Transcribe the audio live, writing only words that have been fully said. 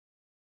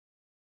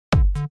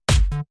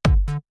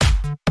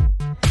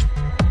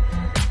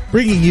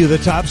Bringing you the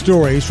top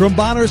stories from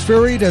Bonners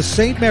Ferry to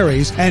St.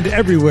 Mary's and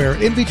everywhere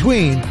in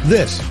between,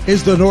 this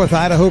is the North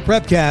Idaho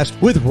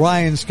Prepcast with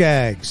Ryan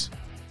Skaggs.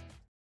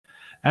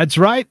 That's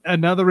right.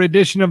 Another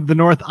edition of the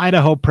North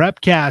Idaho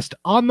Prepcast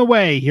on the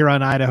way here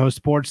on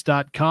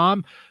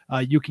idahosports.com.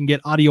 You can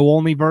get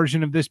audio-only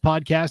version of this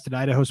podcast at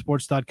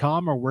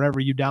idahosports.com or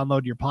wherever you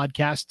download your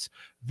podcasts.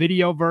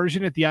 Video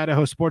version at the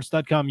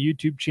idahosports.com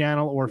YouTube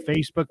channel or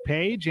Facebook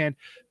page. And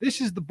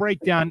this is the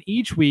breakdown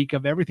each week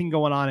of everything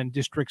going on in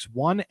Districts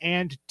 1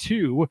 and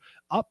 2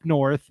 up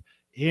north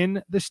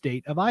in the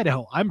state of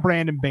Idaho. I'm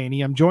Brandon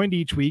Baney. I'm joined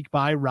each week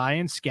by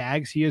Ryan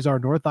Skaggs. He is our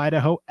North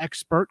Idaho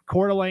expert,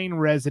 Coeur d'Alene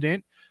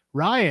resident.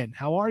 Ryan,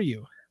 how are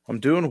you? I'm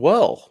doing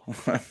well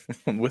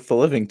with the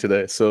living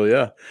today. So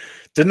yeah,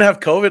 didn't have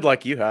COVID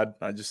like you had.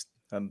 I just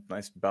had a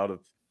nice bout of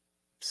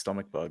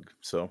stomach bug.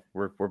 So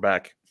we're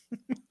back.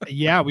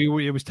 Yeah,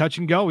 it was touch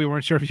and go. We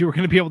weren't sure if you were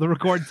going to be able to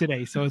record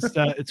today. So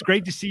it's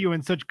great to see you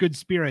in such good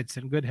spirits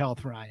and good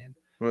health, Ryan.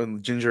 Well,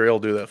 ginger ale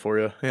do that for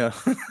you. Yeah.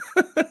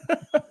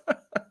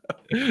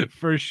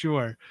 For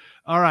sure.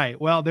 All right.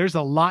 Well, there's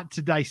a lot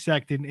to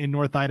dissect in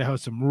North Idaho.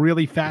 Some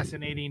really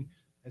fascinating,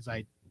 as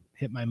I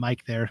hit my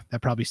mic there.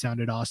 That probably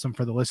sounded awesome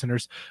for the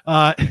listeners.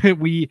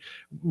 We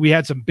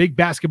had some big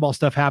basketball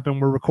stuff happen.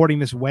 We're recording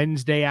this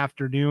Wednesday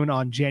afternoon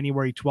on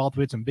January 12th.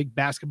 We had some big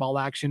basketball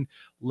action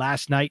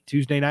last night,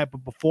 Tuesday night.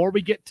 But before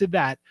we get to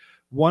that,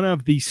 one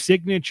of the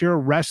signature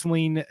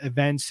wrestling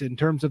events in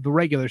terms of the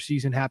regular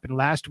season happened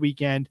last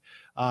weekend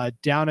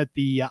down at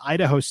the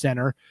Idaho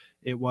Center.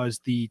 It was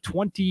the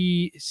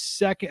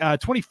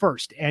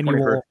 21st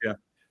annual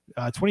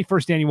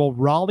 21st annual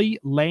Raleigh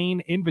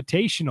Lane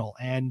Invitational,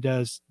 and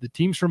the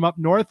teams from up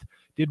north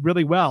did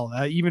really well.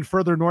 Even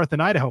further north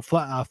in Idaho,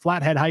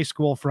 Flathead High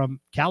School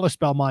from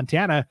Kalispell,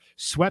 Montana,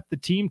 swept the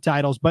team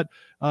titles, but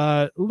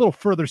a little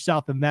further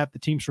south than that, the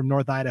teams from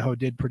North Idaho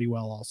did pretty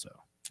well also.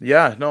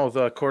 Yeah, no,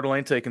 the Coeur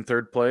d'Alene taking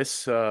third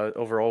place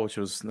overall, which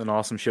was an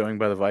awesome showing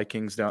by the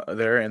Vikings down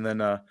there, and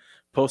then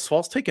Post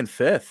Falls taking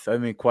fifth. I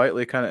mean,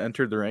 quietly kind of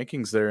entered the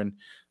rankings there and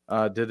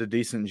did a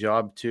decent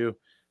job too.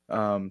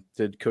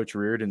 Did Coach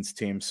Reardon's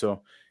team.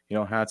 So,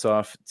 hats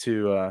off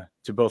to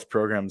both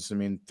programs. I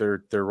mean,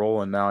 they're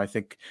rolling now. I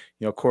think,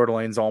 Coeur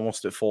d'Alene's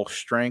almost at full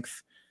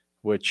strength,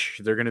 which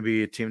they're going to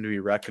be a team to be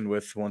reckoned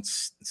with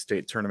once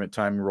state tournament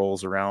time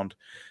rolls around.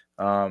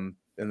 And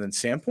then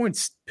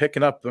Sandpoint's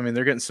picking up. I mean,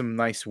 they're getting some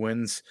nice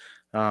wins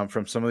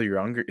from some of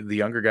the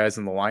younger guys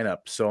in the lineup.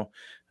 So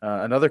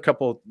another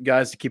couple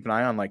guys to keep an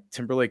eye on, like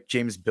Timberlake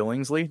James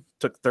Billingsley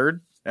took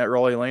third at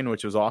Raleigh Lane,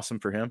 which was awesome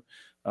for him.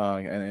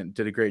 And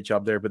did a great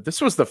job there. But this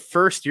was the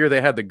first year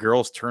they had the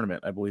girls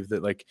tournament, I believe,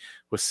 that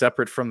was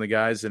separate from the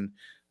guys, and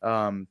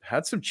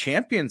had some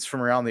champions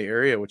from around the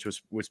area, which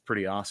was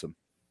pretty awesome.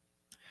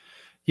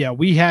 Yeah,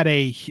 we had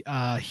a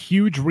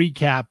huge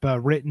recap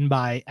written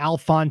by Al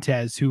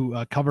Fontes,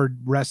 who covered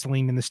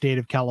wrestling in the state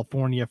of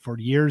California for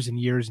years and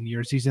years and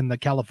years. He's in the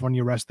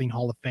California Wrestling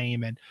Hall of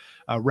Fame and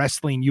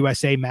Wrestling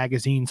USA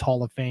Magazine's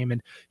Hall of Fame,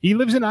 and he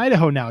lives in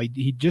Idaho now.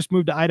 He just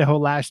moved to Idaho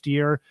last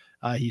year.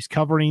 He's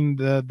covering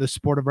the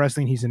sport of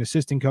wrestling. He's an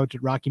assistant coach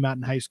at Rocky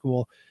Mountain High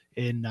School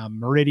in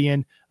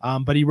Meridian,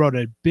 but he wrote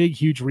a big,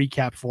 huge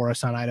recap for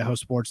us on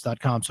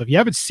idahosports.com. So if you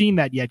haven't seen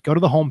that yet, go to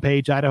the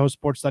homepage,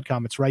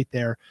 idahosports.com. It's right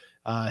there.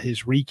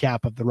 His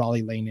recap of the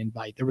Raleigh Lane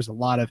invite. There was a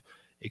lot of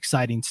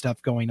exciting stuff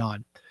going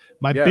on.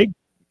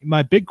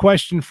 My big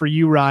question for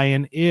you,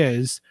 Ryan,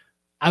 is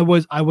I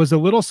was a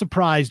little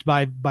surprised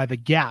by the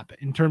gap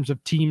in terms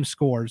of team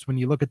scores when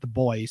you look at the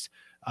boys.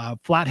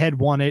 Flathead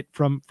won it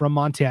from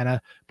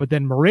Montana, but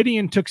then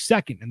Meridian took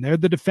second, and they're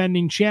the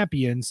defending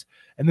champions.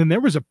 And then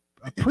there was a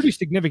pretty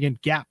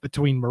significant gap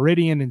between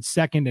Meridian in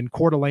second and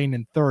Coeur d'Alene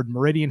in third.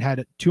 Meridian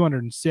had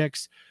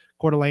 206.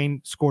 Coeur d'Alene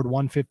scored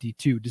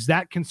 152. Does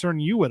that concern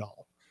you at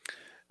all?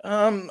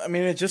 I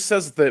mean, it just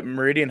says that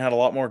Meridian had a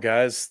lot more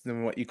guys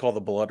than what you call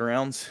the blood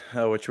rounds,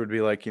 which would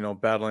be like,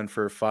 battling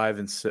for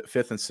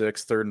fifth and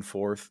sixth, third and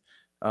fourth,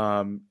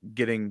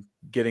 getting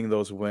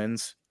those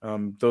wins.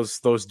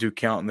 Those do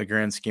count in the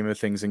grand scheme of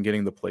things and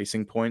getting the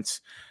placing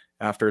points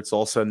after it's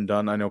all said and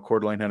done. I know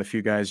Coeur d'Alene had a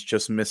few guys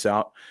just miss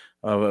out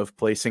of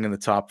placing in the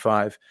top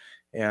five.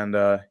 And,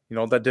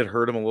 that did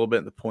hurt him a little bit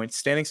in the point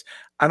standings.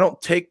 I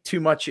don't take too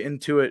much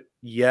into it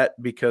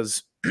yet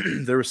because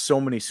there were so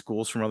many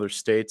schools from other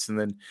states. And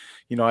then,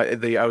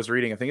 I was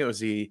reading, I think it was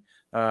the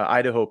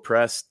Idaho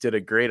Press did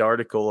a great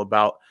article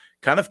about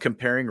kind of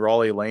comparing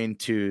Raleigh Lane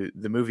to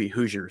the movie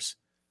Hoosiers,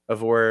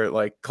 of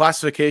where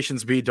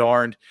classifications be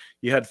darned.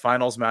 You had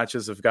finals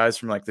matches of guys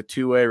from the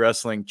 2A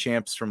wrestling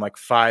champs from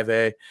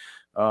 5A.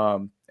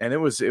 And it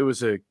was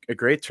a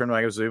great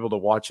tournament. I was able to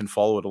watch and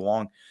follow it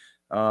along.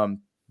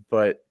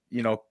 But,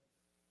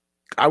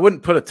 I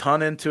wouldn't put a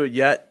ton into it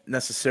yet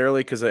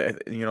necessarily because,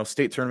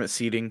 state tournament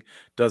seeding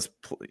does,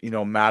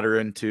 matter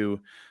into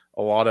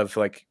a lot of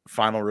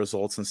final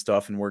results and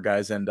stuff and where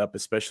guys end up,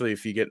 especially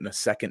if you get in a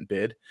second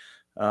bid.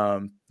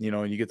 And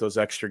you get those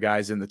extra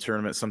guys in the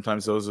tournament.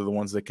 Sometimes those are the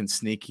ones that can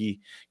sneaky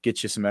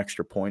get you some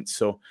extra points.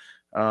 So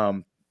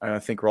I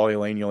think Raleigh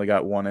Lane, you only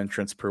got one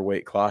entrance per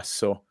weight class.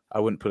 So I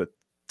wouldn't put a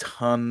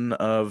ton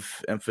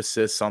of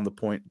emphasis on the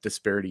point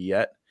disparity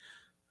yet.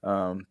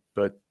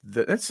 But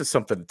that's just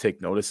something to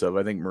take notice of.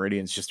 I think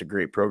Meridian's just a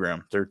great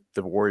program. The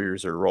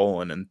Warriors are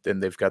rolling,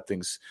 and they've got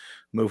things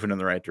moving in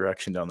the right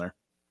direction down there.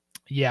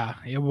 Yeah,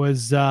 it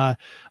was a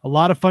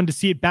lot of fun to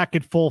see it back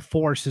at full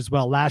force as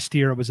well. Last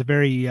year, it was a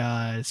very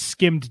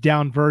skimmed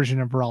down version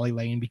of Raleigh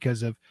Lane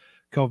because of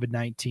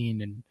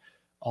COVID-19 and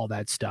all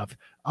that stuff.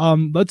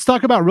 Let's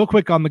talk about real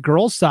quick on the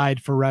girls'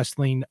 side for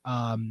wrestling.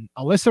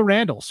 Alyssa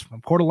Randalls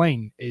from Coeur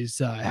d'Alene is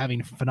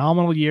having a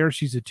phenomenal year.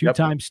 She's a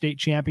two-time state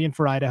champion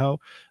for Idaho.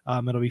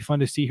 It'll be fun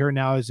to see her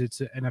now as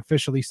it's an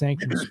officially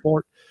sanctioned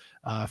sport.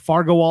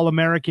 Fargo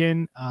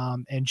All-American,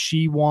 and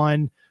she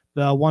won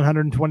the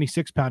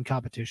 126-pound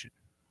competition.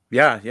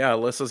 Yeah.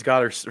 Alyssa's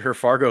got her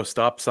Fargo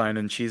stop sign,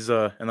 and she's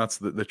and that's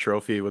the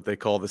trophy, what they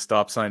call the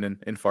stop sign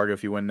in Fargo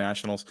if you win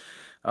nationals.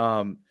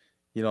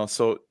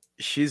 So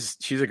she's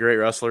a great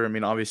wrestler. I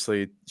mean,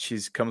 obviously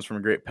she's comes from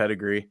a great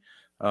pedigree.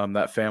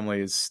 That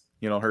family is,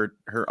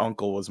 her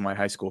uncle was my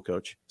high school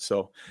coach.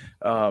 So,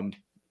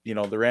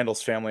 the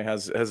Randalls family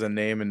has a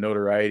name and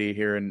notoriety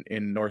here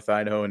in North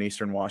Idaho and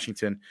Eastern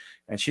Washington,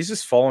 and she's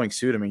just following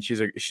suit. I mean,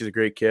 she's a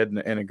great kid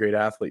and a great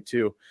athlete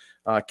too.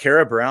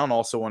 Kara Brown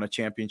also won a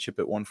championship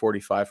at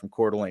 145 from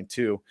Coeur d'Alene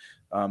too,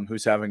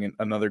 who's having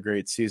another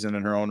great season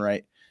in her own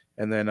right.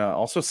 And then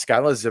also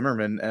Skyla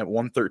Zimmerman at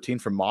 113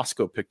 from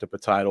Moscow picked up a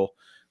title,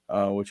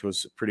 which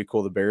was pretty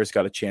cool. The Bears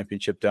got a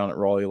championship down at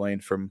Raleigh Lane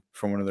from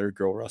one of their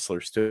girl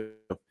wrestlers too.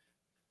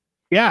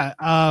 Yeah,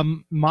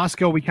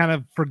 Moscow we kind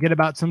of forget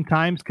about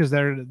sometimes because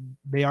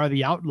they are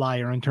the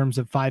outlier in terms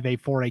of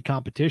 5A, 4A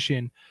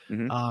competition,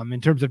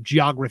 in terms of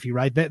geography,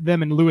 right?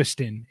 Them and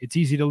Lewiston, it's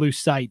easy to lose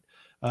sight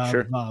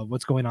of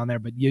what's going on there.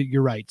 But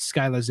you're right,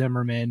 Skyla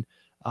Zimmerman,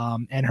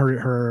 and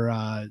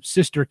her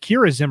sister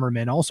Kira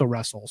Zimmerman also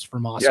wrestles for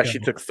Moscow. Yeah, she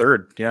took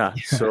third. Yeah.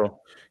 So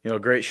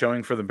great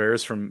showing for the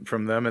Bears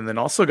from them, and then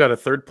also got a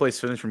third place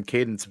finish from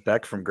Cadence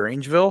Beck from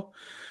Grangeville,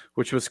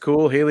 which was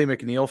cool. Haley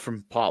McNeil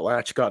from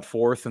Potlatch got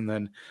fourth, and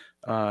then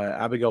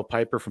Abigail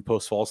Piper from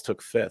Post Falls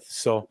took fifth.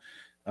 So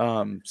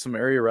some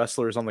area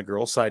wrestlers on the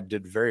girls' side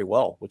did very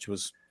well, which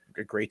was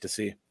great to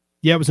see.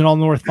 Yeah, it was an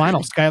all-North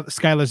final.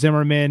 Skyla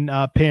Zimmerman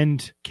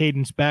pinned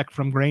Cadence Beck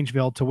from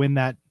Grangeville to win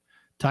that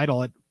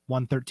title at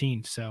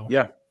 113. So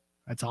yeah,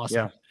 that's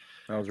awesome. Yeah,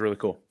 that was really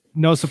cool.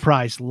 No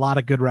surprise, a lot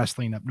of good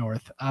wrestling up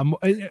north.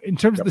 In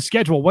terms of the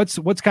schedule, what's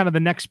kind of the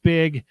next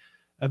big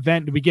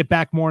event? Do we get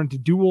back more into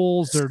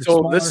duels or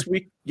so this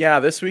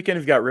weekend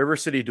you've got River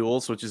City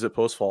Duels, which is at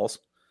Post Falls,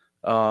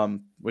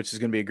 which is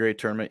going to be a great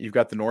tournament. You've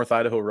got the North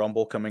Idaho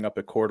Rumble coming up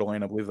at Coeur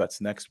d'Alene. I believe that's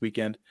next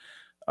weekend.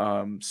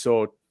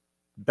 So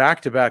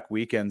back-to-back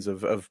weekends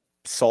of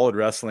solid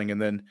wrestling,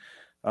 and then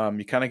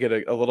you kind of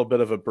get a little bit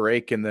of a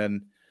break, and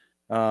then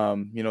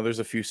there's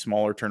a few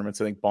smaller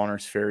tournaments. I think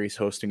Bonners Ferry's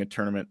hosting a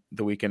tournament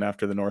the weekend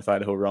after the North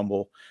Idaho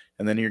Rumble,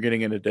 and then you're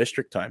getting into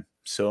district time.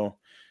 So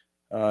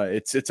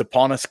it's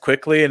upon us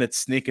quickly, and it's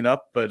sneaking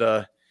up,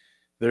 but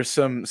there's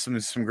some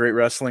great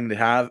wrestling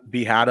to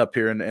be had up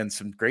here, and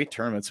some great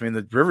tournaments. I mean,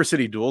 the River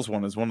City Duels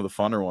one is one of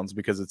the funner ones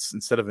because it's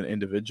instead of an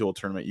individual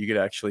tournament, you get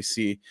to actually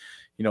see,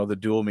 the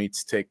dual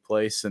meets take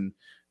place and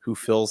who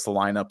fills the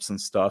lineups and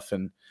stuff.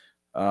 And,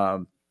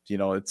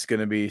 it's going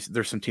to be,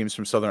 there's some teams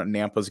from Southern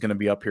Nampa's going to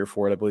be up here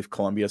for it. I believe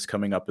Columbia's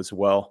coming up as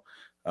well.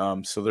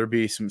 So there'll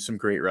be some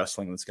great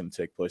wrestling that's going to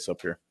take place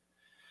up here.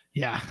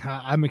 Yeah,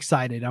 I'm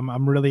excited.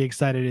 I'm really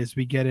excited as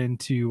we get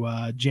into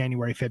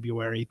January,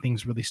 February,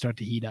 things really start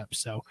to heat up.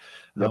 So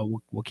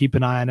we'll keep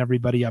an eye on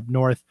everybody up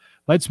north.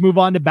 Let's move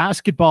on to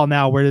basketball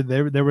now, where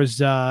there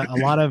was a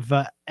lot of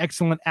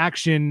excellent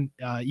action.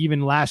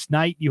 Even last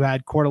night, you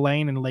had Coeur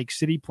d'Alene and Lake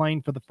City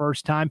playing for the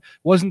first time.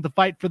 Wasn't the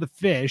fight for the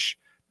fish.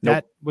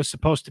 That was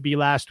supposed to be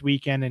last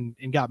weekend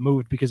and got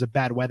moved because of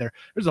bad weather.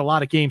 There's a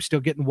lot of games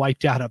still getting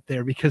wiped out up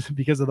there because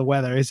of the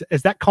weather.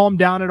 Has that calmed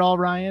down at all,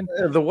 Ryan?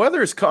 The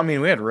weather's coming.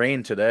 We had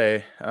rain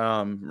today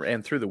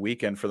and through the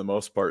weekend for the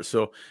most part.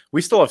 So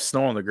we still have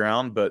snow on the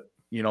ground, but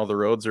the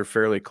roads are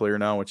fairly clear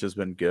now, which has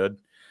been good.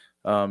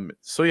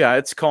 So yeah,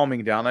 it's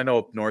calming down. I know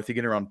up north, you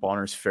get around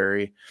Bonners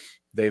Ferry,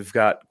 they've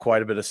got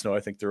quite a bit of snow. I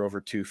think they're over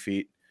 2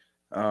 feet.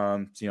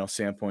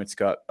 Sandpoint's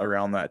got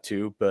around that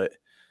too, but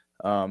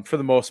for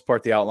the most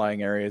part, the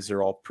outlying areas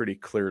are all pretty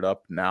cleared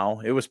up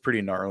now. It was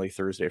pretty gnarly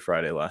Thursday,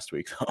 Friday last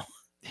week, though.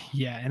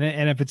 Yeah,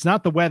 and if it's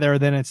not the weather,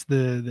 then it's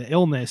the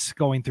illness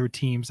going through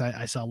teams.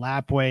 I saw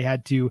Lapway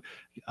had to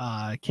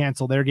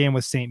cancel their game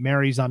with St.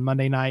 Mary's on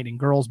Monday night. In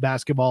girls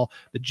basketball,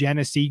 the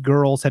Genesee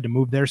girls had to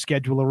move their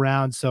schedule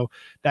around. So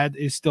that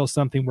is still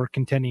something we're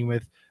contending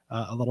with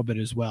a little bit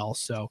as well.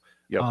 So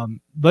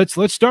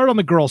let's start on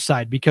the girls'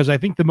 side, because I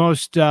think the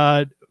most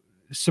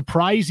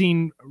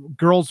surprising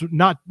girls,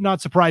 not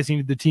surprising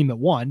to the team that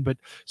won, but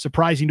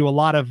surprising to a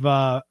lot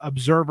of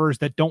observers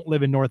that don't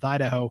live in North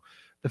Idaho.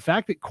 the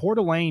fact that Coeur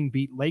d'Alene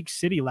beat Lake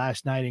City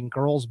last night in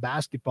girls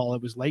basketball,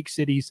 it was Lake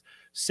City's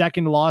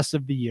second loss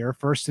of the year,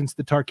 first since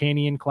the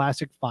Tarkanian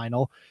Classic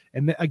final.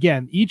 And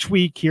again, each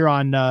week here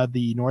on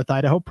the North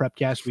Idaho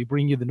Prepcast, we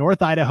bring you the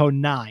North Idaho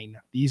 9.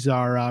 These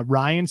are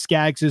Ryan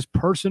Skaggs'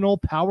 personal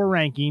power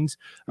rankings.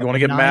 You want to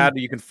get mad?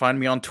 You can find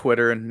me on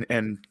Twitter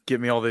and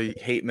give me all the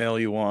hate mail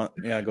you want.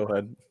 Yeah, go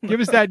ahead. Give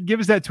us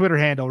that Twitter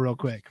handle real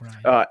quick,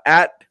 Ryan.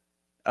 At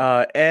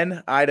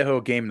N Idaho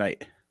Game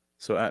Night.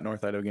 So at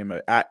North Idaho Game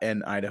Night, at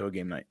N Idaho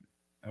Game Night.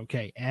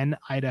 Okay, N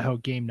Idaho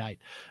Game Night.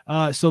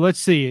 So let's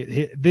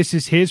see. This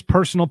is his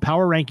personal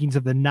power rankings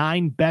of the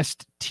 9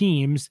 best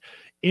teams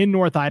in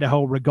North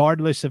Idaho,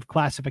 regardless of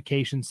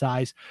classification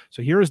size.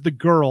 So here is the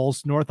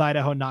girls, North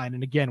Idaho 9.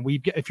 And again,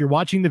 if you're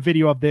watching the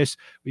video of this,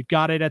 we've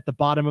got it at the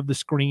bottom of the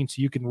screen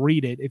so you can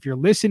read it. If you're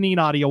listening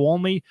audio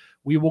only,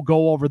 we will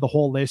go over the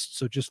whole list.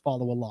 So just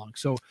follow along.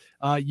 So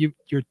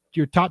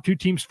your top 2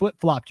 teams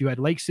flip-flopped. You had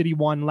Lake City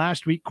 1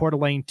 last week, Coeur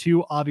d'Alene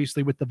 2,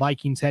 obviously with the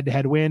Vikings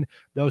head-to-head win.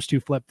 Those 2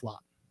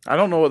 flip-flop. I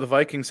don't know what the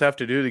Vikings have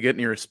to do to get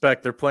any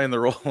respect. They're playing the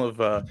role of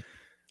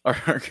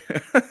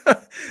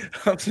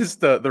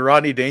just the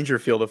Rodney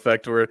Dangerfield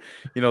effect, where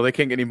they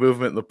can't get any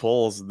movement in the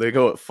polls. They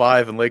go at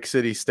 5 and Lake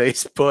City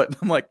stays put.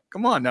 I'm like,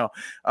 come on now.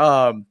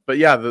 But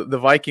yeah, the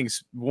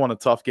Vikings won a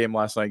tough game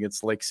last night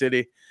against Lake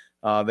City.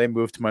 They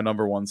moved to my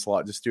number 1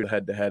 slot just due to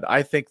head-to-head.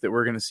 I think that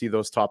we're going to see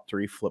those top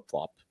 3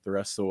 flip-flop the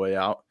rest of the way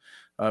out.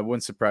 It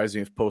wouldn't surprise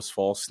me if Post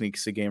Falls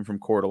sneaks a game from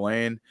Coeur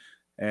d'Alene,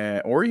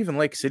 or even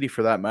Lake City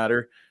for that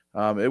matter.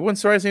 It wouldn't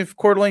surprise me if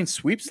Coeur d'Alene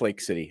sweeps Lake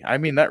City. I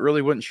mean, that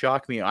really wouldn't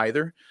shock me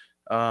either.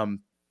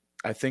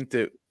 I think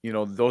that,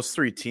 those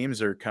 3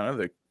 teams are kind of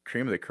the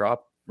cream of the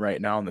crop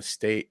right now in the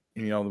state.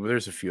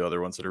 There's a few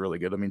other ones that are really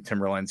good. I mean,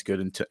 Timberline's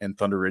good and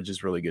Thunder Ridge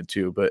is really good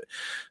too. But,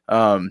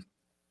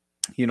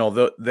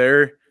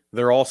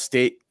 they're all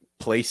state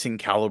placing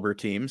caliber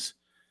teams.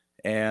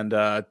 And,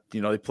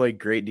 they play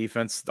great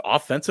defense.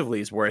 Offensively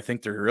is where I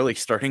think they're really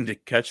starting to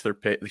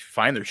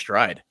find their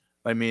stride.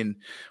 I mean,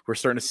 we're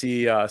starting to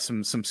see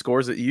some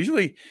scores that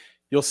usually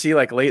you'll see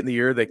like late in the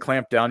year, they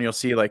clamp down. You'll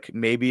see like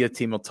maybe a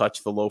team will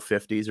touch the low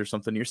 50s or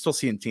something. You're still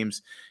seeing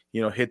teams,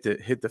 hit the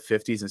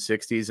 50s and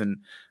 60s.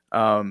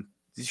 And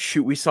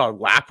we saw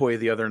Lapway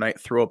the other night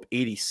throw up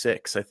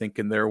 86, I think,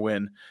 in their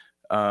win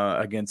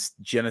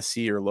against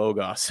Genesee or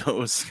Logos. So it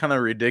was kind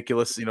of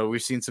ridiculous. We've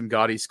seen some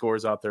gaudy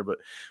scores out there. But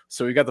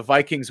so we got the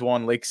Vikings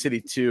 1, Lake City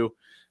 2,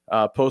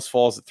 Post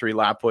Falls at 3,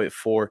 Lapway at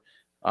 4.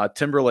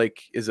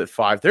 Timberlake is at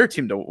 5. They're a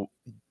team to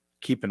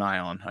keep an eye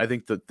on. I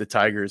think that the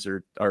Tigers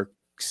are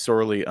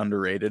sorely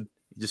underrated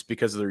just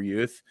because of their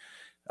youth.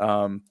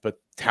 But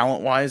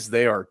talent-wise,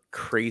 they are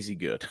crazy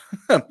good.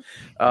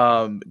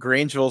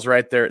 Grangeville's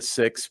right there at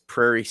 6,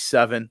 Prairie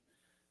 7,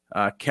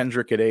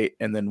 Kendrick at 8,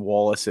 and then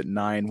Wallace at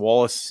 9.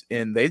 Wallace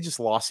they just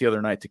lost the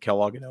other night to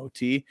Kellogg in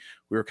OT.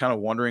 We were kind of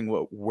wondering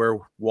where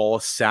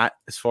Wallace sat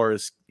as far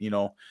as,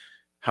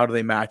 how do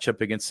they match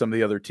up against some of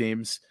the other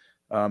teams.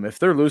 If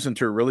they're losing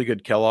to a really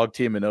good Kellogg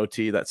team in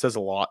OT, that says a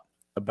lot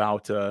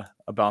about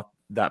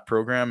that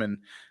program. And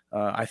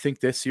I think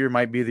this year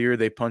might be the year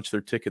they punch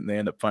their ticket and they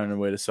end up finding a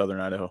way to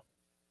Southern Idaho.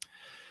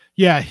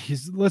 Yeah,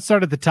 let's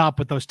start at the top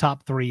with those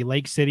top 3: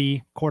 Lake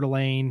City, Coeur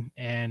d'Alene,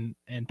 and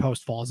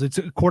Post Falls. It's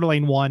Coeur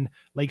d'Alene 1,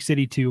 Lake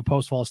City 2,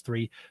 Post Falls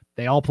 3.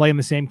 They all play in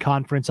the same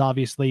conference,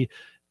 obviously.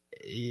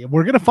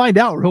 We're going to find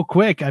out real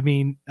quick. I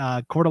mean,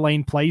 Coeur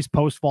d'Alene plays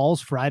Post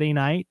Falls Friday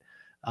night.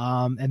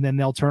 And then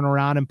they'll turn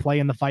around and play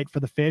in the fight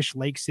for the fish,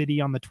 Lake City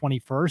on the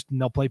 21st,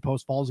 and they'll play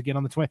Post Falls again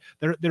on the 20th.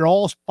 They're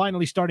all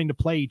finally starting to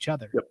play each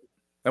other. Yep.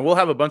 And we'll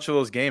have a bunch of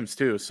those games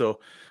too. So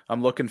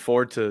I'm looking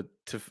forward to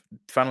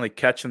finally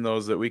catching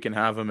those, that we can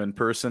have them in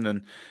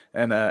person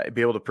and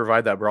be able to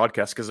provide that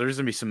broadcast, because there's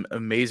going to be some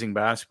amazing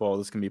basketball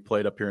that's going to be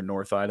played up here in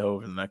North Idaho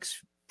over the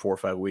next 4 or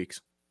 5 weeks.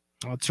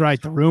 That's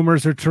right. The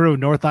rumors are true.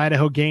 North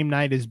Idaho Game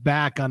Night is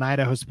back on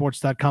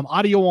idahosports.com.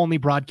 Audio only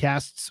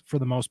broadcasts for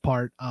the most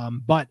part.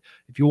 But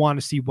if you want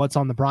to see what's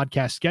on the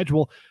broadcast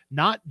schedule,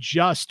 not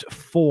just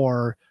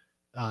for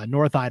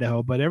North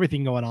Idaho, but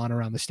everything going on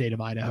around the state of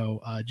Idaho,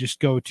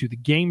 just go to the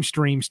Game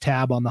Streams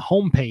tab on the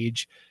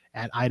homepage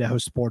at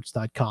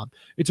idahosports.com.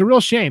 It's a real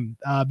shame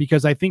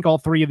because I think all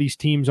 3 of these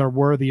teams are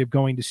worthy of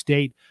going to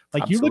state.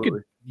 Like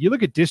Absolutely. you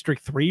look at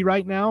District 3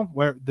 right now,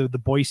 where the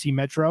Boise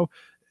Metro,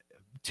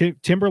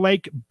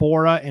 Timberlake,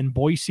 Bora, and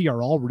Boise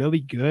are all really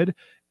good.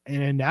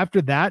 And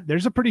after that,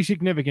 there's a pretty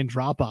significant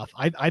drop-off.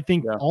 I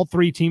think all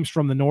 3 teams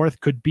from the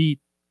north could beat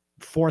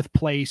 4th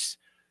place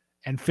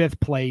and 5th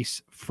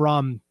place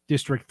from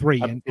District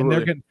 3. And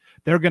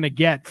they're going to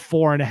get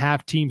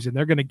 4.5 teams, and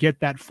they're going to get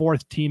that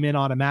 4th team in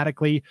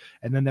automatically.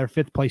 And then their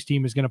 5th place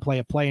team is going to play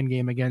a play-in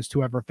game against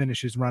whoever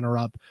finishes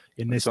runner-up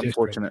in this district.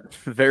 Unfortunate.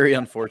 Very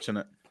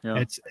unfortunate.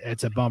 Yeah.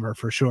 It's a bummer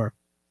for sure.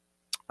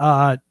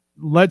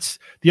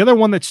 The other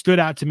one that stood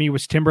out to me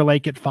was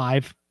Timberlake at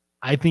 5.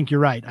 I think you're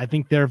right. I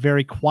think they're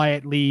very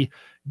quietly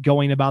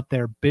going about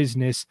their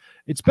business.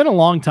 It's been a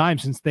long time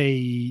since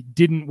they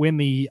didn't win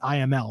the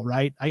IML,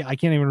 right? I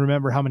can't even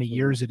remember how many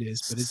years it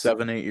is, but it's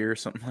 7-8 years,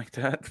 something like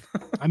that.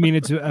 I mean,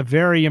 it's a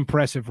very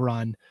impressive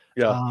run.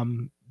 Yeah.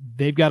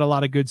 They've got a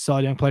lot of good,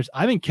 solid young players.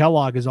 I think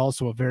Kellogg is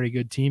also a very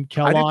good team.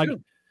 Kellogg,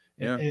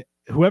 yeah.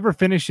 Whoever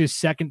finishes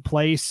second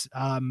place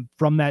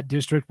from that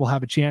district will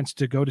have a chance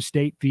to go to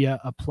state via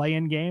a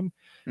play-in game.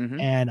 Mm-hmm.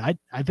 And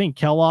I think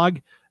Kellogg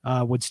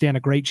would stand a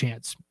great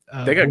chance.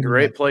 They got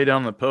great play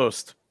down the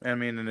post. I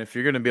mean, and if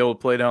you're going to be able to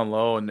play down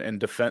low and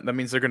defend, that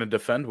means they're going to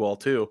defend well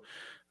too.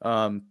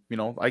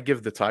 I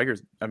give the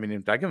Tigers, I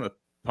give them a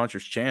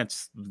puncher's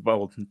chance.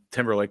 Well,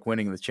 Timberlake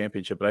winning the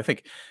championship, but I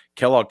think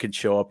Kellogg could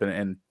show up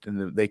and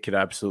they could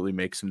absolutely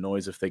make some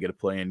noise if they get a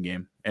play-in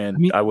game.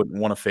 And I wouldn't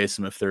want to face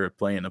them if they're a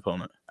play-in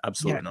opponent.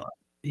 Absolutely not.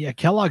 Yeah,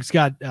 Kellogg's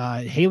got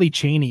Haley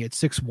Cheney at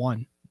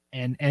 6'1",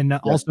 and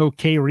also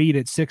Kay Reed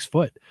at 6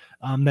 foot.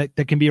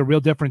 That can be a real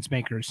difference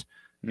makers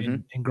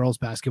in girls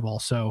basketball.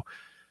 So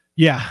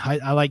yeah,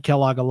 I like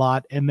Kellogg a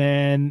lot. And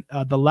then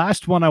the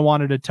last one I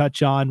wanted to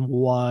touch on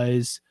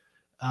was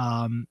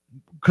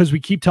because we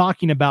keep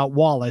talking about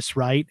Wallace,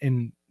 right?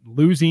 And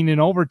losing in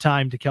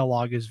overtime to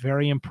Kellogg is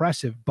very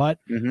impressive. But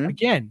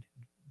again,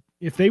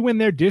 if they win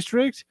their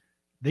district,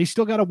 they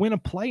still got to win a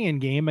play-in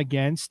game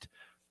against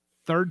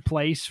third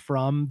place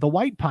from the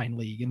White Pine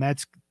League. And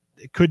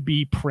it could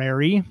be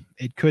Prairie.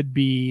 It could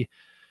be,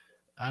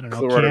 I don't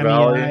know,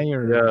 Valley,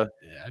 or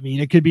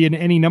it could be in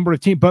any number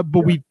of teams. But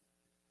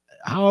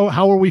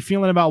how are we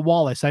feeling about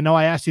Wallace? I know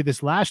I asked you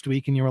this last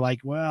week and you were like,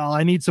 well,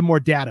 I need some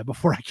more data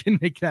before I can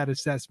make that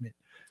assessment.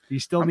 Do you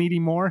still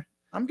needing more?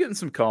 I'm getting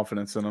some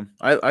confidence in them.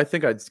 I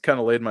think I kind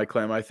of laid my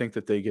claim. I think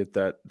that they get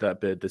that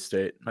bid to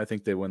state. I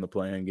think they win the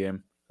play-in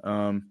game.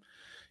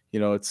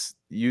 It's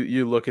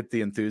you look at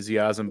the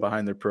enthusiasm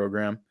behind their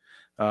program.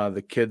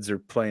 The kids are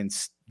playing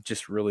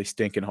just really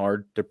stinking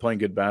hard. They're playing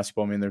good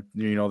basketball. I mean,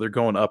 they're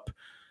going up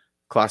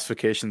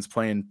classifications,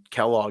 playing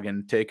Kellogg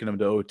and taking them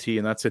to OT,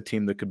 and that's a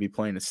team that could be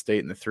playing a state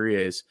in the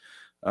 3As.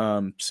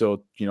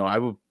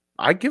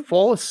 I give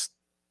Wallace.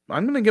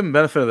 I'm going to give them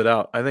benefit of the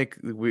doubt. I think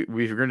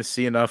we're going to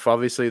see enough.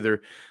 Obviously,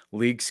 their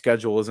league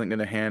schedule isn't going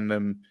to hand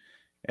them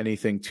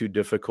anything too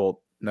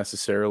difficult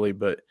necessarily,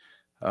 but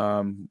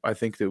I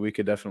think that we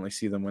could definitely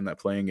see them win that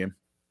play-in game.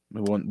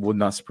 It would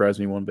not surprise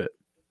me one bit.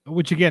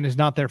 Which again is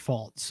not their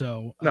fault.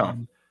 So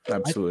no,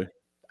 absolutely.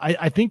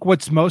 I think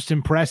what's most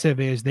impressive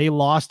is they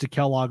lost to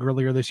Kellogg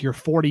earlier this year,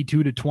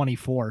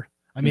 42-24.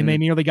 I mean, they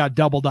nearly got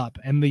doubled up,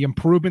 and the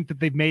improvement that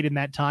they've made in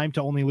that time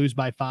to only lose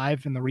by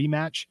 5 in the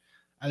rematch,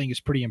 I think is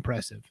pretty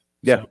impressive.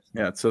 Yeah.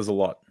 It says a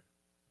lot.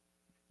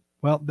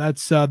 Well,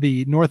 that's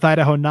the North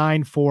Idaho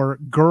 9 for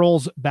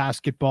girls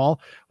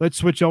basketball. Let's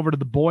switch over to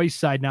the boys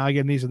side now.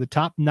 Again, these are the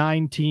top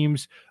 9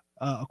 teams,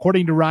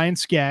 according to Ryan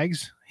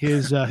Skaggs,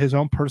 his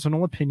own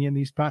personal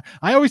opinion.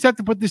 I always have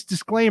to put this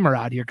disclaimer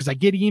out here because I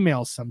get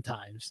emails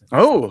sometimes.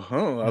 Oh,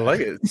 I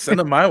like it. Send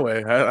them my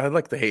way. I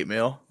like the hate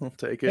mail. I'll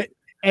take it.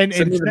 And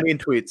send me the mean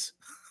tweets.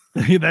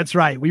 That's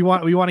right. We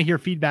want to hear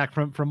feedback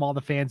from all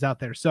the fans out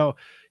there. So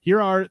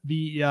here are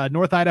the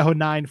North Idaho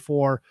 9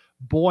 for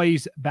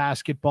boys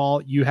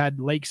basketball. You had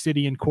Lake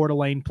City and Coeur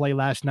d'Alene play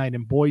last night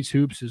in boys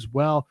hoops as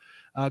well.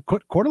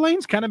 Coeur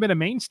d'Alene's kind of been a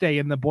mainstay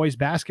in the boys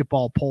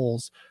basketball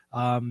polls,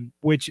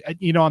 which,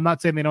 I'm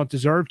not saying they don't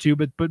deserve to,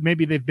 but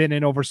maybe they've been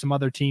in over some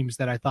other teams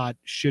that I thought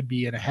should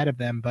be in ahead of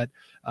them. But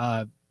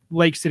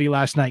Lake City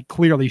last night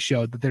clearly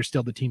showed that they're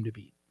still the team to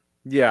beat.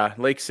 Yeah,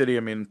 Lake City,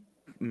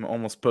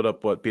 almost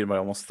beat them by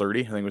almost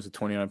 30. I think it was a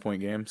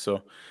 29-point game.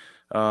 So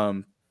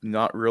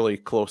not really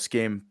close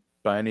game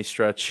by any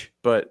stretch.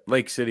 But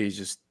Lake City is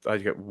just,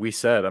 like we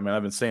said,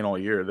 I've been saying all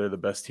year, they're the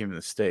best team in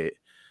the state.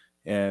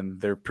 And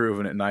they're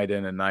proving it night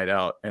in and night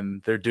out.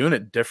 And they're doing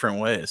it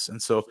different ways.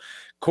 And so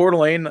Coeur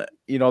d'Alene,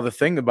 the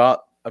thing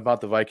about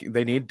the Vikings,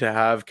 they need to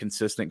have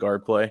consistent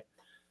guard play.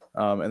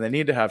 And they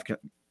need to have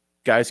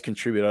guys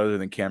contribute other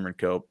than Cameron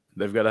Cope.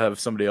 They've got to have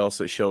somebody else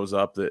that shows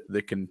up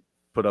that can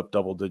put up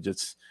double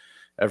digits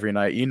every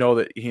night.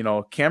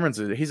 Cameron's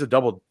he's a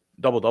double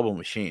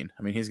machine.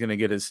 He's going to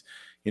get his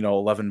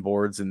 11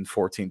 boards and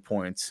 14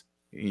 points,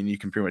 and you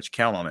can pretty much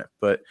count on it.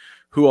 But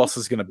who else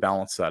is going to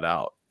balance that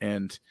out?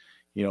 And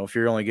if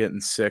you're only getting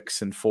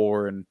 6 and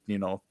 4 and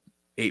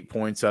 8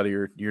 points out of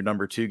your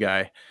number 2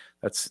 guy,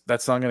 that's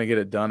not going to get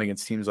it done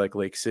against teams like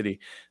Lake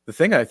City. The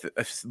thing I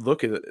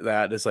look at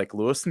that is like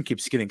Lewiston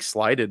keeps getting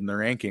slided in the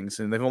rankings,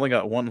 and they've only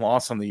got one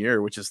loss on the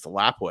year, which is to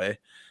Lapwai.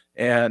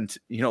 And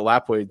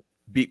Lapwai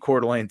beat Coeur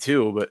d'Alene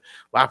too, but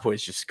Lapwai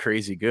is just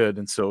crazy good.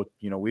 And so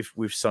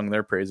we've sung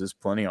their praises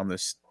plenty on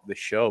this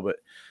show. But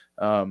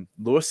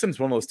Lewiston's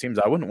one of those teams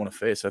I wouldn't want to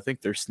face. I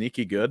think they're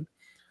sneaky good.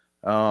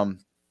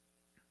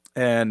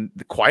 And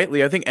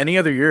quietly, I think any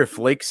other year, if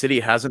Lake City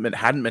hadn't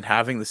been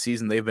having the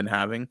season they've been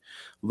having,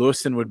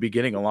 Lewiston would be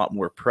getting a lot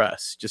more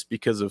press just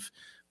because of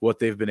what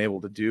they've been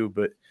able to do.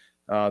 But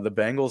the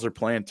Bengals are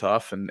playing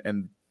tough,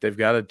 and they've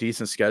got a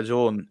decent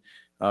schedule and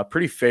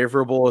pretty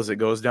favorable as it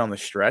goes down the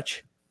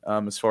stretch.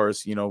 As far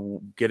as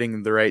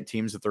getting the right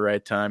teams at the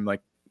right time,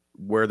 like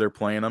where they're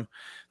playing them,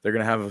 they're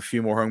going to have a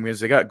few more home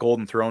games. They got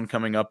Golden Throne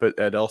coming up at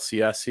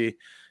LCSC.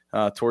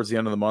 Towards the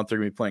end of the month, they're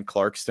going to be playing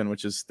Clarkston,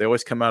 which is they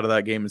always come out of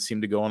that game and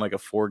seem to go on like a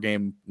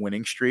 4-game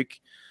winning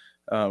streak,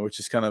 which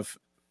is kind of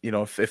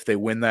if they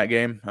win that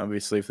game,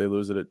 obviously if they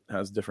lose it, it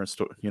has different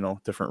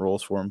different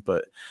roles for them.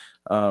 But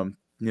the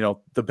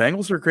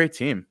Bengals are a great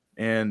team,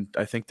 and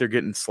I think they're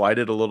getting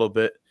slighted a little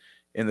bit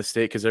in the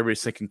state because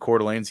everybody's thinking Coeur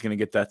d'Alene's going to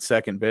get that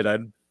second bid.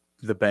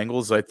 The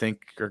Bengals, I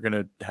think, are going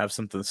to have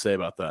something to say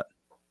about that.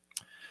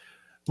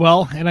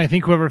 Well, and I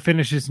think whoever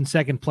finishes in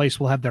second place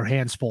will have their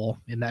hands full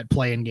in that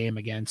play-in game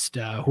against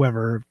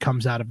whoever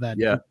comes out of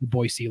that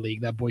Boise League.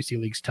 That Boise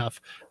League's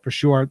tough for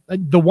sure.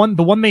 The one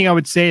thing I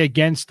would say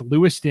against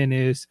Lewiston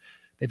is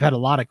they've had a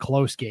lot of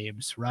close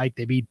games, right?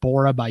 They beat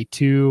Bora by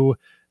 2.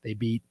 They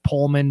beat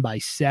Pullman by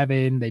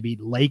 7. They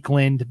beat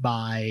Lakeland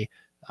by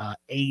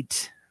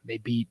 8. They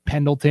beat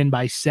Pendleton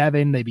by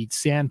 7. They beat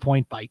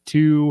Sandpoint by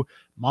 2.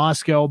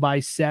 Moscow by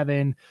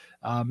 7.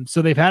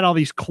 So they've had all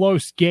these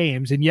close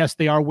games, and yes,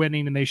 they are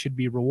winning, and they should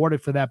be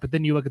rewarded for that. But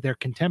then you look at their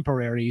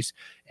contemporaries,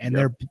 and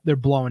they're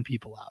blowing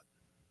people out.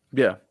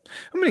 Yeah,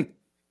 I mean,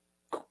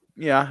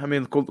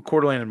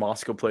 Coeur d'Alene and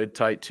Moscow played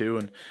tight too,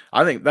 and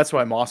I think that's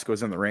why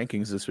Moscow's in the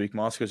rankings this week.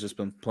 Moscow's just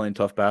been playing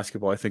tough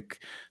basketball. I think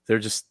they're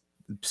just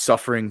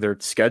suffering their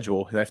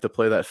schedule. They have to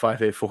play that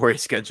 5A, 4A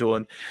schedule,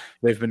 and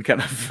they've been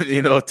kind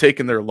of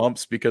taking their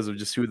lumps because of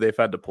just who they've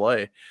had to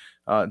play.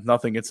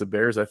 Nothing against the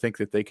Bears. I think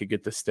that they could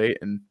get to state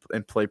and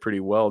play pretty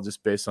well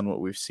just based on what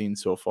we've seen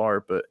so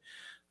far. But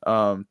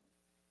I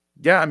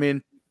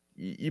mean,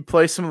 you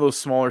play some of those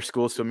smaller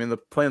schools. So I mean, they're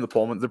playing the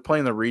Pullman, they're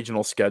playing the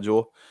regional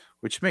schedule,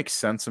 which makes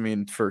sense. I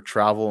mean, for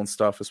travel and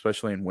stuff,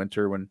 especially in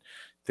winter when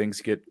things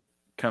get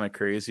kind of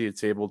crazy,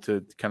 it's able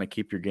to kind of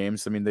keep your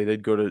games. I mean, they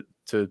did go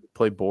to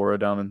play Bora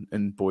down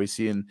in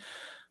Boise and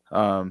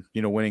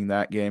winning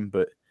that game,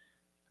 but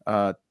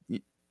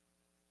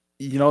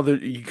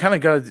you kind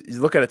of got to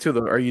look at it too.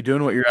 Are you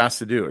doing what you're asked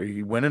to do? Are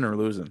you winning or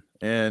losing?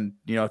 And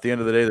at the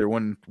end of the day, they're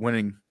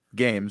winning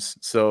games.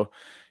 So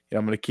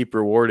I'm going to keep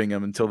rewarding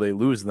them until they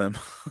lose them.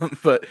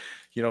 But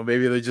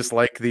maybe they just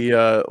like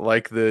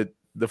the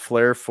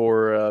flair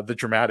for the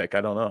dramatic.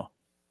 I don't know.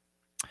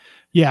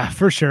 Yeah,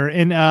 for sure.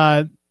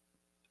 And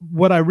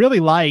what I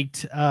really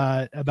liked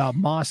about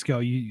Moscow,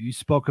 you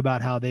spoke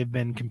about how they've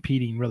been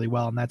competing really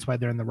well, and that's why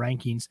they're in the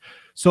rankings.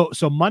 So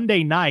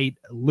Monday night,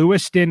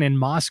 Lewiston and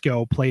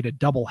Moscow played a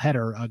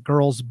doubleheader, a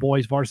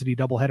girls-boys varsity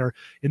doubleheader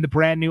in the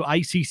brand new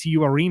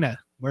ICCU arena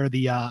where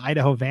the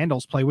Idaho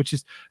Vandals play,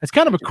 it's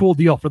kind of a cool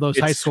deal for those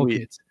high school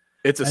kids.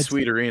 It's a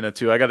sweet arena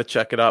too. I got to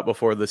check it out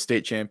before the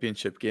state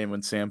championship game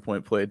when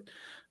Sandpoint played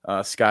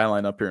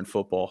Skyline up here in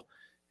football,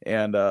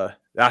 and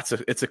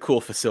it's a cool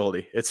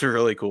facility. It's a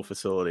really cool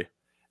facility.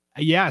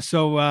 Yeah,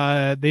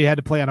 so they had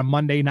to play on a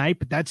Monday night,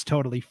 but that's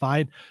totally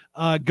fine.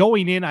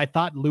 Going in, I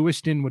thought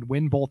Lewiston would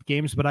win both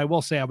games, but I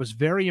will say I was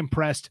very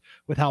impressed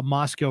with how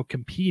Moscow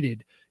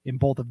competed in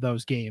both of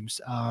those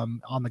games.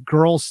 On the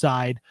girls'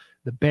 side,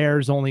 the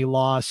Bears only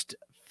lost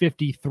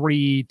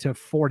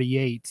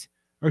 53-48.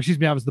 Or excuse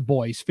me, that was the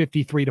boys,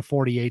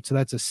 53-48. So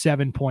that's a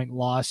 7-point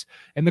loss.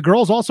 And the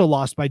girls also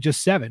lost by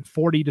just 7,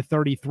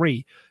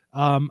 40-33.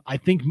 I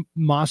think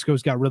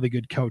Moscow's got really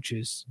good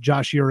coaches,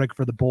 Josh Urich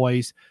for the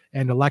boys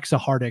and Alexa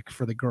Hardick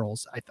for the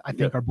girls. I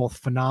think are both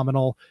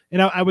phenomenal.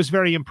 And I was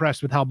very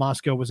impressed with how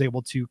Moscow was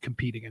able to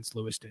compete against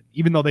Lewiston,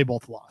 even though they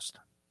both lost.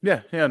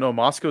 Yeah, no,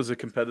 Moscow's a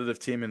competitive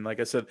team. And like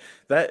I said,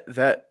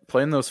 that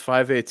playing those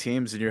 5A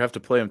teams and you have to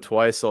play them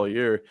twice all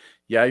year.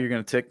 Yeah, you're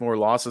going to take more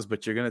losses,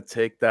 but you're going to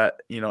take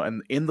that,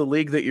 and in the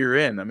league that you're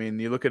in, I mean,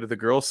 you look at the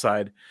girls'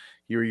 side,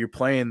 you're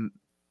playing.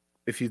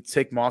 If you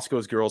take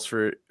Moscow's girls,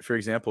 for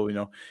example,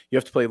 you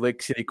have to play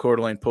Lake City, Coeur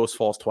d'Alene, Post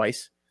Falls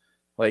twice.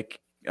 Like,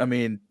 I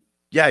mean,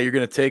 yeah, you're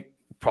going to take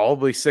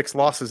probably 6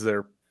 losses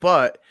there,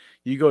 but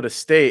you go to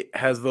state,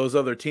 has those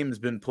other teams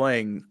been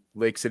playing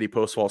Lake City,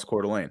 Post Falls,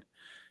 Coeur d'Alene?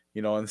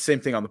 And the same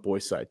thing on the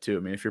boys' side too. I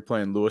mean, if you're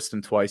playing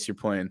Lewiston twice, you're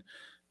playing,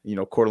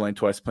 Coeur d'Alene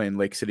twice, playing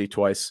Lake City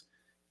twice.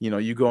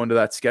 You go into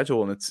that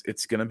schedule, and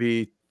it's going to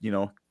be,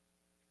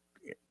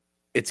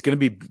 it's going to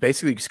be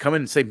basically just come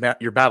in and say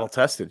you're battle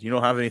tested. You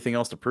don't have anything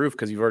else to prove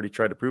because you've already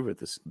tried to prove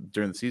it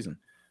during the season.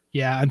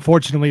 Yeah,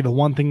 unfortunately, the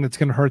one thing that's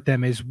going to hurt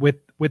them is with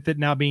it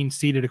now being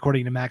seeded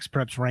according to Max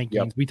Prep's rankings.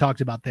 Yep. We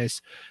talked about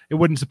this. It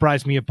wouldn't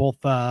surprise me if both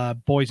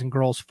boys and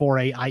girls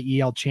 4A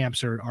IEL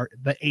champs are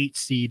the 8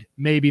 seed,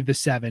 maybe the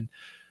 7.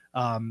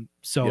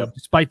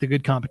 Despite the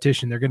good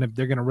competition, they're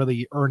gonna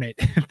really earn it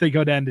if they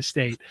go down to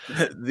state.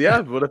 Yeah,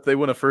 what if they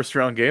win a first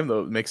round game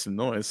though? It makes some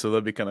noise, so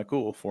that'd be kind of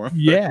cool for them.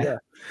 Yeah.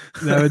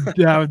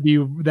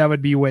 that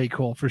would be way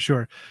cool for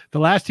sure. The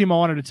last team I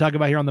wanted to talk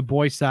about here on the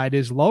boys' side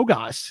is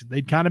Logos.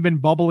 They'd kind of been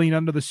bubbling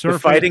under the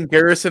surface. The Fighting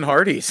Garrison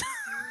Hardys.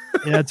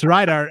 Yeah, that's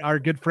right. Our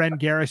good friend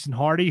Garrison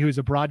Hardy, who's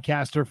a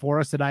broadcaster for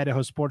us at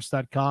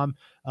idahosports.com.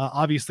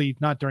 Obviously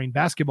not during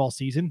basketball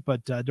season,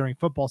 but during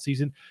football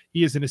season,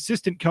 he is an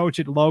assistant coach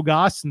at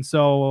Logos. And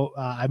so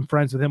I'm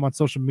friends with him on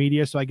social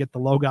media. So I get the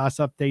Logos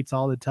updates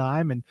all the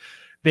time, and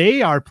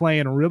they are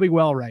playing really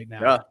well right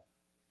now.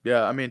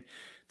 Yeah. I mean,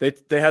 they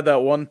had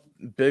that one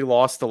big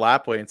loss to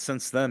Lapway, and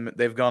since then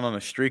they've gone on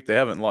a streak. They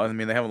haven't lost. I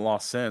mean, they haven't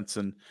lost since.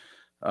 And,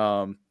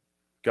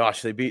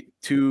 gosh, they beat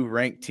 2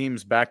 ranked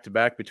teams back to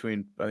back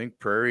between, I think,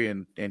 Prairie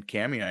and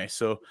Kamiah.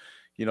 So,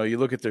 you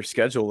look at their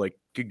schedule, like,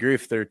 good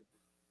grief, they're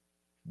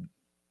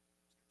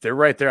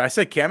right there. I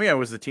said Kamei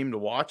was the team to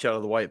watch out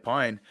of the White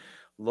Pine.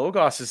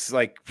 Logos is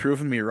like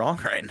proving me wrong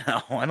right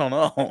now. I don't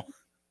know,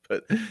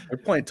 but they're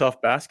playing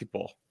tough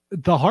basketball.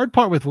 The hard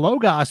part with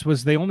Logos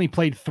was they only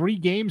played 3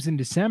 games in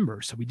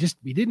December, so we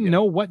didn't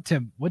know what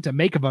to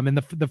make of them. And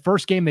the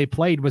first game they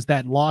played was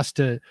that loss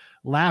to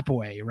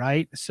Lapwai,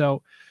 right?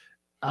 So,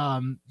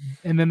 and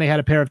then they had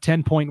a pair of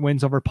 10-point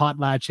wins over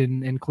Potlatch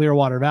and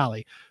Clearwater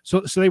Valley.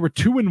 So they were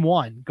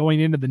 2-1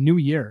 going into the new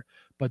year.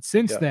 But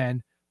since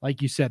then,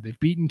 like you said, they've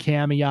beaten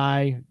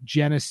Kamei,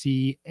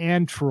 Genesee,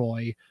 and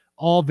Troy,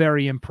 all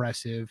very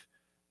impressive.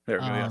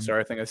 Sorry,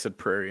 I think I said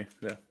Prairie.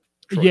 Yeah.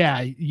 Troy.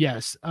 Yeah.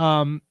 Yes.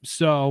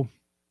 So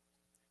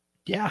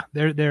yeah,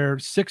 they're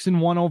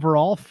 6-1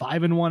 overall,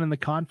 5-1 in the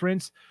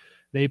conference.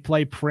 They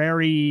play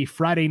Prairie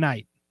Friday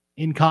night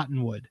in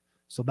Cottonwood.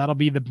 So that'll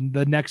be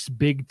the next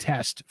big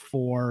test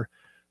for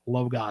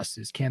Logos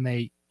is can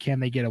they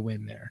get a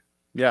win there?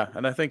 Yeah.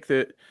 And I think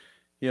that,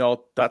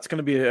 that's going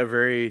to be a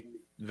very,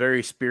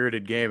 very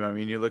spirited game. I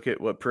mean, you look at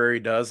what Prairie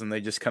does and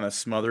they just kind of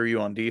smother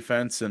you on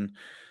defense and,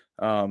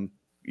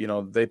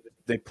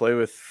 they play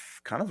with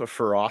kind of a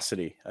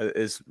ferocity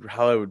is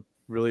how I would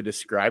really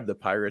describe the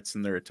Pirates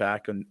and their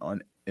attack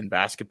in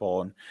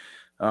basketball.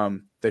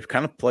 And they've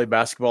kind of played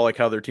basketball like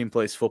how their team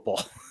plays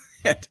football.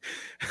 And,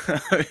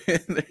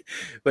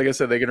 like I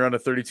said, they can run a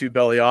 32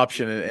 belly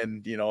option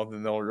and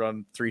then they'll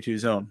run 3-2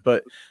 zone.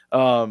 But,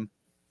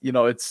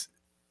 it's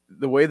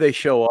the way they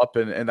show up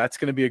and that's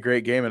going to be a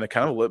great game and a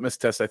kind of litmus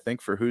test, I think,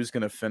 for who's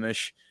going to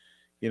finish,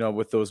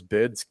 with those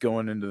bids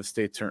going into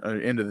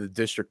the into the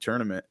district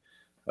tournament.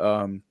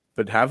 But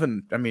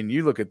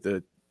you look at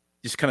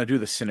just kind of do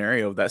the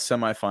scenario of that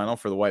semifinal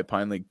for the White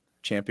Pine League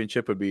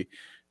Championship would be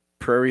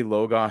Prairie,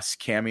 Logos,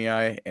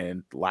 Kamei,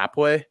 and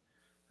Lapwai.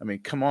 I mean,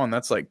 come on,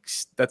 that's like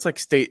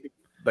state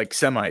like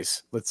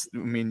semis.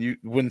 You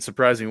wouldn't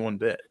surprise me one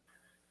bit.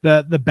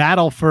 The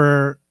battle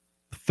for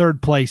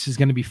third place is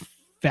going to be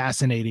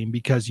fascinating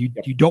because you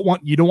don't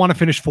want to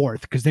finish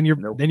fourth because then you're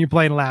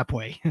playing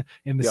Lapwai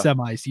in the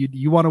semis.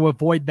 You want to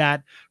avoid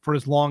that for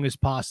as long as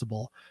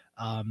possible.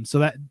 So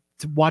that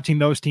watching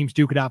those teams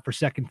duke it out for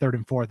second, third,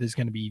 and fourth is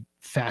going to be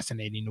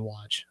fascinating to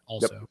watch.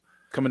 Also,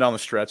 coming down the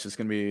stretch is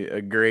going to be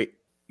a great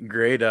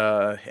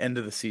end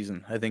of the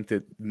season. I think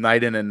that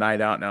night in and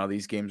night out now,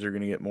 these games are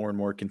going to get more and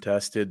more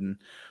contested, and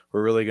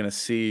we're really going to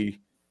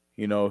see,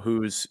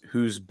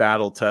 who's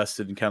battle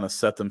tested and kind of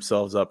set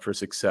themselves up for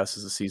success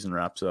as the season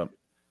wraps up.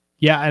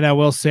 Yeah, and I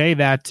will say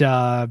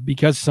that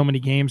because so many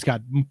games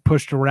got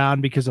pushed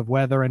around because of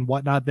weather and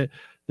whatnot, that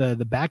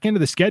the back end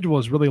of the schedule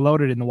is really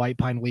loaded in the White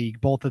Pine League,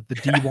 both at the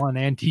D1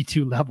 and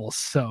D2 levels.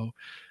 So,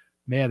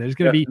 man, there's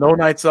going to be no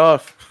nights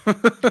off.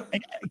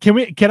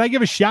 Can I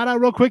give a shout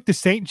out real quick to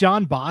St.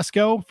 John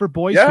Bosco for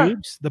boys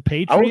hoops, the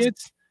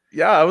Patriots?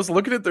 I was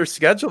looking at their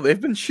schedule. They've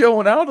been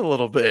showing out a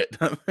little bit.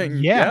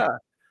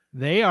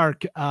 They are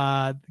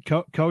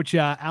Coach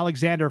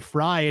Alexander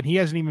Fry, and he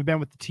hasn't even been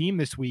with the team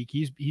this week.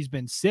 He's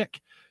been sick.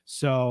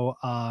 So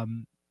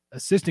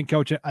assistant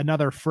coach,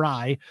 another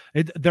Fry.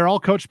 They're all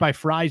coached by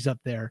Fries up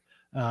there.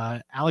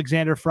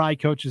 Alexander Fry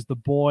coaches the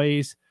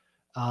boys.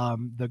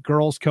 The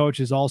girls coach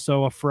is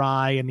also a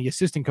Fry, and the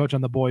assistant coach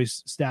on the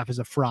boys staff is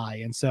a Fry.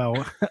 And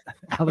so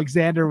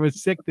Alexander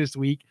was sick this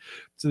week.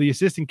 So the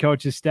assistant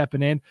coach is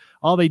stepping in.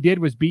 All they did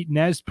was beat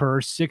Nez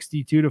Perce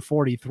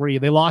 62-43.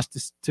 They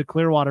lost to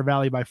Clearwater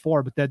Valley by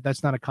 4, but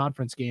that's not a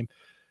conference game.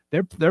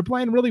 They're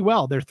playing really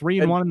well. They're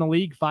 3-1 in the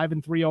league,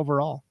 5-3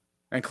 overall.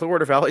 And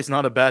Clearwater Valley is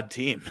not a bad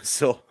team.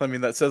 So,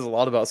 that says a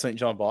lot about St.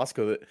 John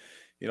Bosco that,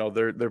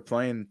 they're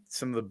playing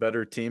some of the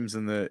better teams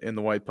in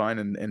the White Pine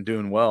and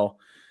doing well.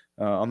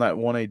 On that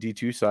 1A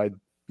D2 side,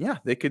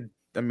 they could.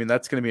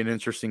 That's going to be an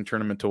interesting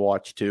tournament to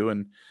watch too.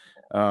 And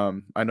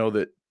I know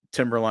that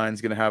Timberline's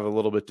going to have a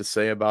little bit to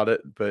say about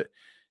it, but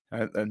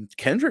and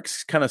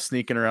Kendrick's kind of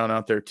sneaking around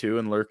out there too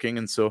and lurking.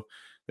 And so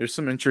there's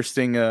some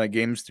interesting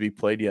games to be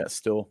played yet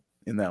still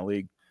in that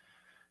league.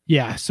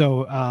 Yeah.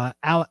 So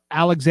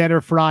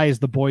Alexander Fry is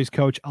the boys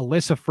coach.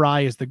 Alyssa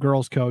Fry is the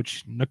girls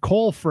coach.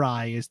 Nicole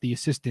Fry is the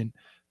assistant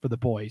for the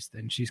boys.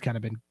 And she's kind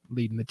of been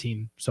leading the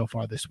team so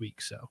far this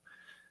week. So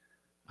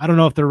I don't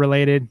know if they're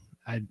related.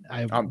 I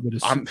would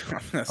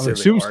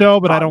assume so,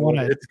 but I don't want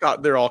to.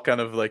 They're all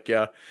kind of like,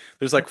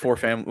 there's like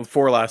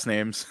 4 last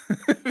names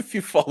if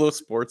you follow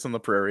sports on the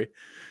Prairie.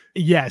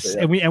 Yes,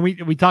 and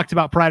we talked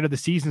about prior to the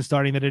season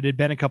starting that it had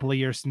been a couple of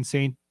years since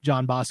St.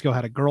 John Bosco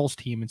had a girls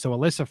team, and so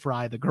Alyssa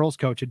Fry, the girls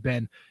coach, had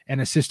been an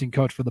assistant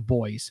coach for the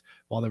boys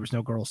while there was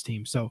no girls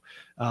team. So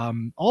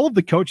all of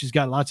the coaches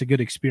got lots of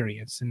good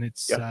experience, and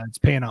it's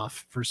paying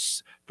off for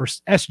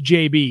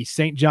SJB,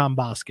 St. John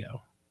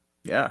Bosco.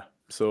 Yeah,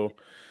 so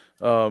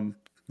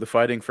the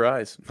Fighting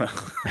Fries.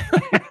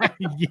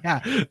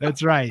 Yeah,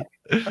 that's right.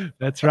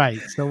 That's right.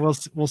 So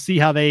we'll see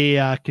how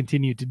they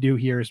continue to do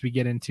here as we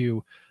get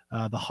into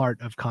the heart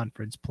of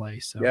conference play.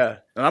 So yeah,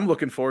 and I'm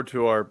looking forward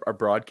to our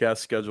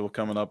broadcast schedule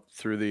coming up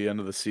through the end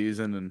of the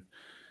season. And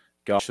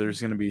gosh,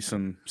 there's going to be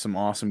some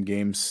awesome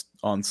games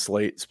on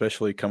slate,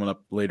 especially coming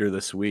up later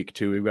this week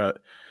too. We've got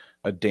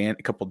a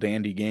couple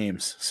dandy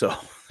games. So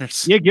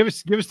yeah, give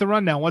us the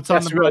rundown. What's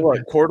on the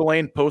broadcast? Coeur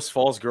d'Alene Post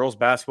Falls girls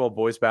basketball,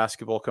 boys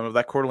basketball coming up.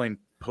 That Coeur d'Alene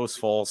Post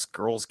Falls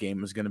girls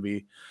game is going to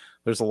be.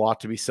 There's a lot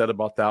to be said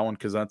about that one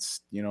because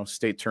that's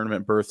state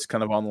tournament berths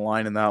kind of on the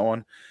line in that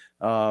one.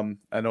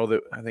 I know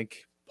that I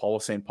think Paul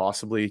was saying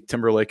possibly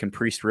Timberlake and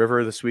Priest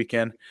River this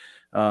weekend.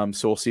 So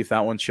we'll see if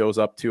that one shows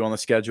up too on the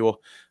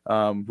schedule.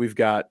 We've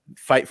got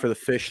Fight for the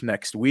Fish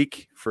next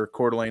week for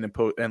Coeur d'Alene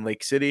and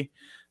Lake City.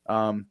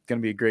 Going to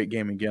be a great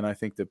game again. I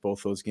think that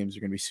both those games are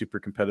going to be super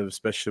competitive,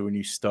 especially when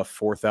you stuff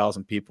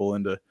 4,000 people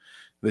into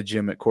the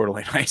gym at Coeur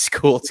d'Alene High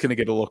School. It's going to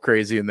get a little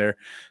crazy in there,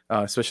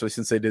 especially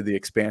since they did the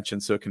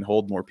expansion so it can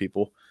hold more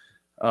people.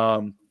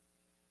 And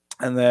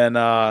then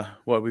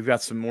we've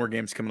got some more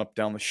games coming up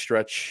down the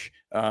stretch.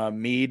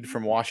 Meade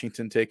from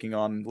Washington taking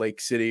on Lake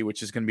City,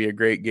 which is going to be a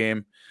great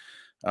game.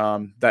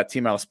 That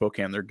team out of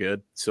Spokane, they're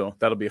good. So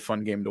that'll be a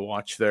fun game to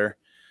watch there.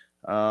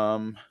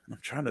 I'm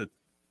trying to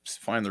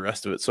find the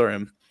rest of it. Sorry,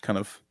 I'm kind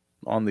of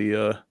on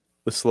the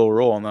slow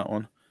roll on that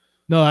one.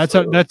 No,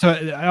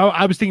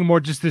 I was thinking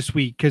more just this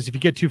week because if you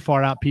get too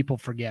far out, people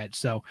forget.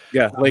 So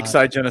yeah,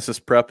 Lakeside Genesis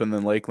Prep and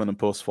then Lakeland and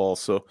Post Falls.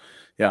 So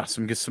yeah,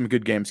 some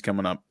good games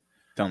coming up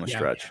down the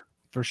stretch. Yeah,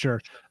 for sure.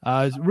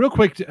 Real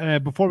quick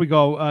before we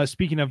go,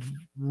 speaking of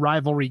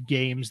rivalry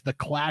games, the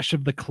Clash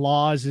of the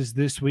Claws is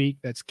this week.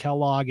 That's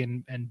Kellogg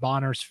and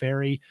Bonners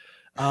Ferry.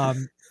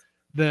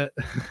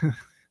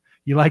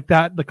 You like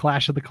that? The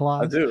Clash of the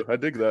Claws? I do. I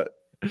dig that.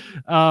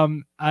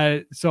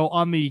 So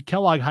on the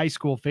Kellogg High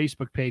School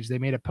Facebook page, they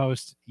made a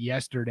post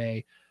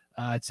yesterday.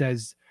 It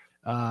says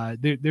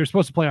they're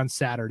supposed to play on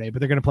Saturday, but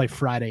they're going to play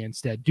Friday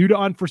instead. Due to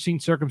unforeseen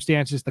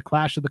circumstances, the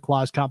Clash of the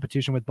Claws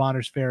competition with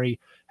Bonners Ferry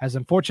has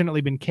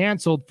unfortunately been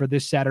canceled for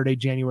this Saturday,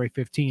 January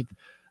 15th.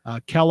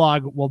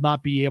 Kellogg will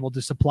not be able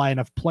to supply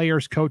enough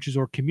players, coaches,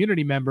 or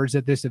community members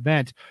at this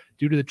event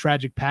due to the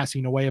tragic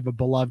passing away of a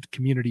beloved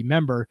community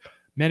member.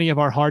 Many of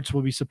our hearts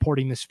will be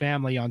supporting this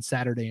family on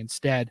Saturday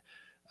instead.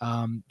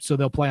 So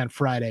they'll play on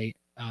Friday.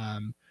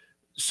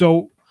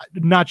 So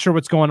not sure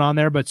what's going on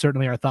there, but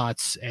certainly our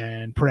thoughts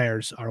and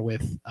prayers are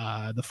with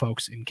the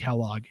folks in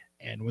Kellogg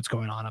and what's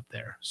going on up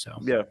there. So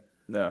yeah,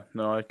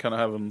 no, I kind of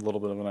have a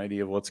little bit of an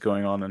idea of what's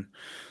going on, and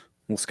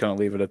we'll just kind of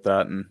leave it at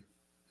that. And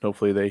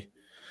hopefully they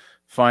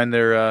find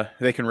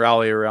they can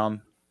rally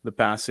around the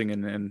passing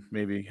and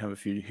maybe have a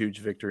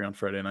huge victory on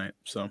Friday night.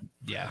 So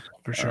yeah,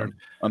 for sure.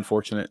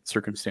 Unfortunate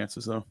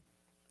circumstances though.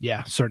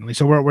 Yeah, certainly.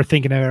 So we're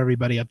thinking of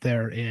everybody up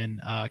there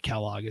in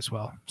Kellogg as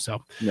well.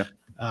 So yeah,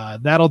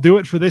 that'll do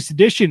it for this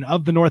edition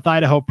of the North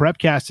Idaho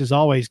Prepcast. As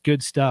always,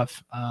 good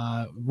stuff.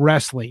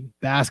 Wrestling,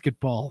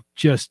 basketball,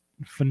 just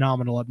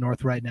phenomenal up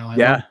north right now.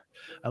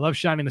 I love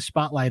shining the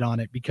spotlight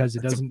on it because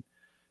it doesn't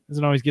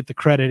always get the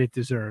credit it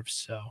deserves.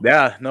 So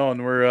yeah, no,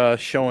 and we're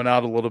showing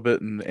out a little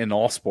bit in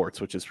all sports,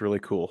 which is really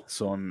cool.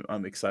 So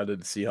I'm excited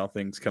to see how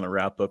things kind of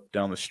wrap up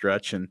down the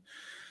stretch and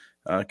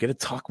get to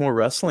talk more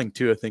wrestling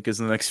too, I think, as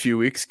the next few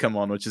weeks come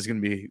on, which is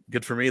going to be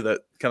good for me. That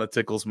kind of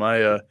tickles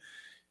my,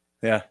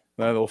 my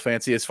little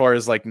fancy as far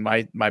as like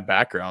my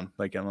background.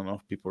 Like, I don't know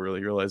if people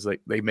really realize,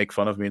 like, they make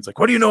fun of me. It's like,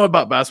 what do you know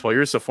about basketball?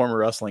 You're just a former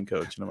wrestling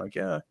coach. And I'm like,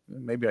 yeah,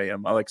 maybe I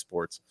am. I like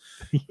sports.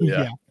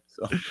 Yeah.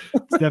 So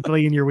it's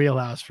definitely in your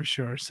wheelhouse for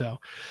sure. So,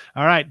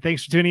 all right.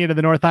 Thanks for tuning into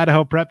the North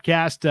Idaho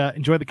Prepcast.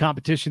 Enjoy the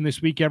competition this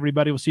week,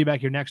 everybody. We'll see you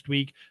back here next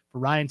week. For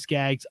Ryan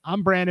Skaggs,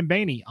 I'm Brandon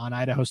Baney on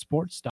Idaho Sports.